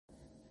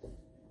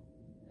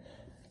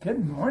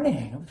Good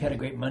morning. Hope you had a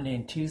great Monday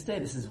and Tuesday.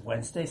 This is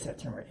Wednesday,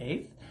 September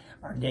 8th.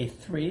 Our day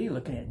 3,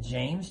 looking at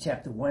James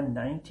chapter 1,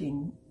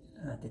 19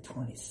 to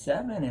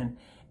 27,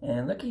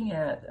 and looking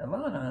at a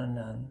lot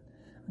on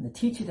the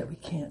teacher that we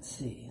can't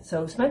see.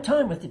 So spend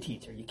time with the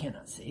teacher you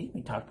cannot see.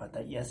 We talked about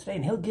that yesterday,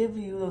 and he'll give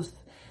you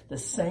the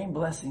same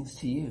blessings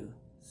to you.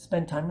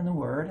 Spend time in the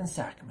Word and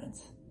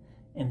sacraments,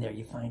 and there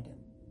you find him.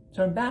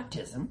 So in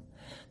baptism,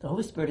 the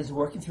Holy Spirit is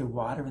working through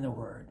water and the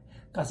Word,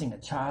 causing a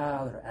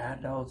child or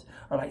adults,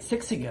 or like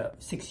 6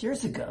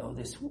 years ago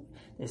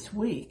this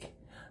week,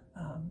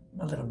 a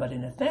little buddy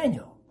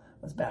Nathaniel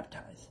was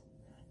baptized.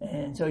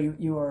 And so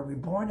you are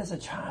reborn as a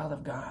child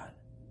of God,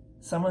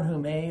 someone who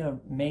may or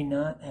may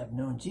not have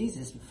known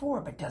Jesus before,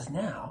 but does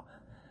now,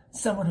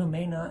 someone who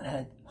may not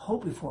have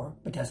hope before,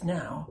 but does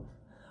now.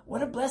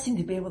 What a blessing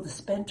to be able to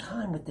spend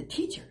time with the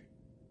teacher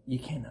you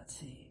cannot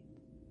see.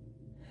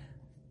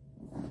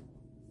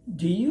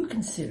 Do you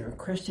consider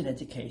Christian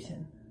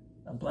education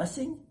a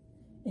blessing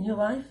in your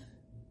life,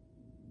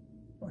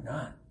 or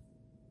not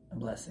a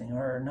blessing,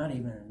 or not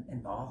even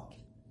involved?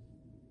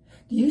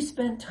 Do you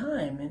spend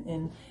time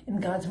in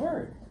God's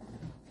Word,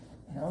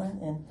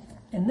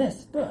 in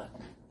this book,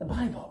 the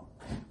Bible?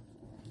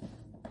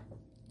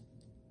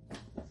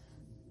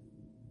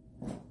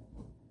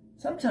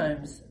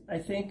 Sometimes I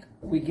think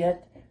we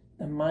get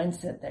the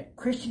mindset that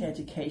Christian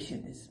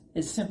education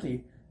is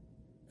simply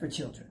for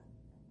children,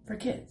 for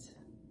kids.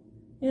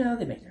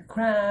 They make their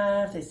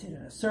crafts, they sit in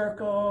a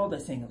circle, they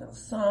sing a little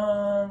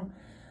song,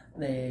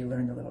 they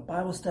learn the little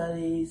Bible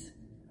studies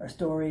or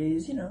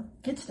stories,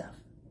 kid stuff.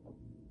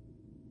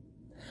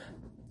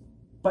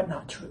 But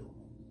not true.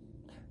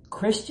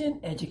 Christian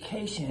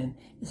education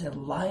is a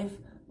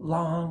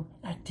lifelong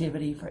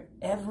activity for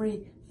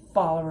every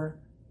follower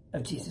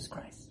of Jesus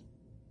Christ.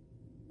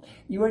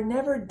 You are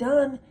never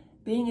done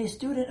being a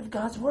student of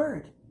God's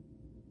Word.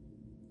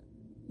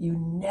 You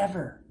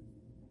never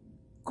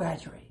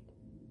graduate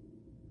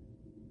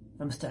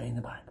from studying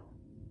the Bible.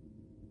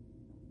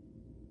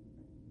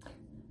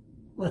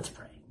 Let's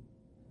pray.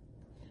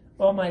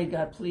 Almighty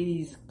God,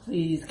 please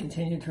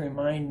continue to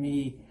remind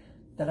me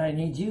that I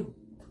need you,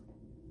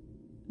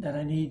 that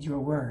I need your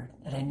Word,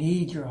 that I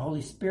need your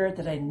Holy Spirit,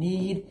 that I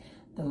need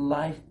the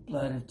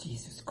lifeblood of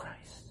Jesus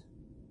Christ.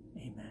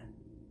 Amen.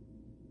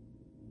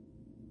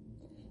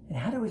 And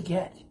how do we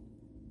get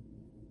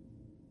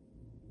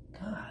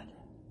God?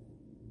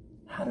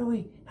 How do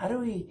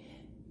we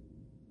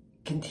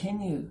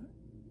continue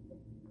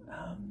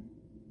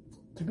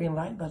to be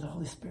enlightened by the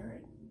Holy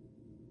Spirit?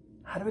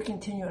 How do we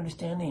continue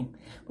understanding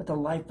what the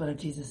lifeblood of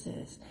Jesus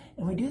is?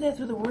 And we do that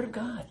through the Word of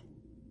God.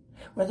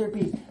 Whether it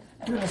be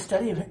doing a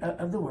study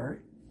of the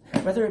Word,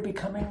 whether it be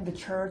coming to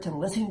church and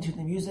listening to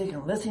the music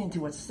and listening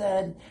to what's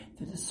said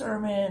through the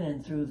sermon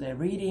and through the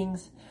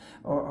readings,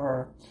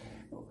 or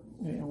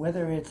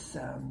whether it's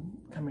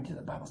coming to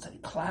the Bible study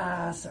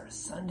class or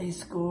Sunday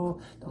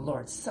school, the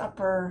Lord's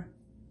Supper.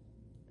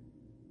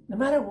 No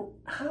matter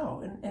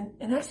how,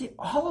 and actually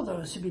all of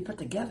those should be put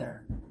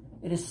together.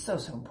 It is so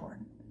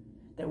important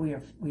that we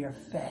are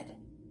fed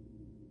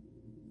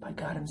by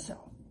God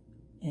Himself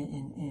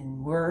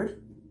in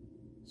Word,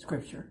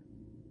 Scripture,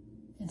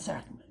 and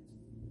Sacrament.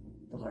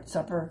 The Lord's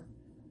Supper,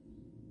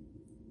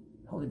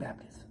 Holy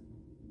Baptism.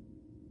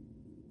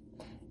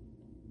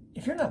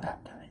 If you're not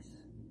baptized,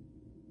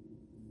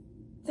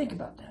 think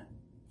about that.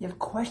 You have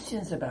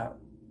questions about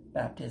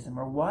baptism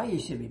or why you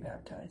should be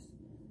baptized.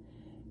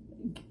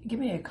 Give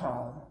me a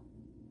call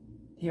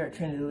here at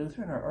Trinity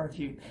Lutheran, or if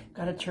you've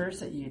got a church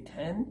that you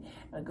attend,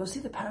 go see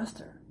the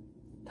pastor.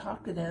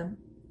 Talk to them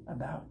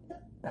about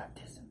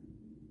baptism.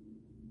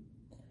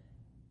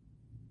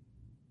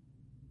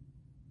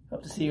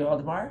 Hope to see you all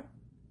tomorrow.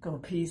 Go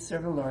in peace,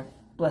 serve the Lord.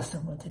 Bless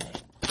someone today.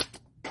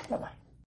 Bye-bye.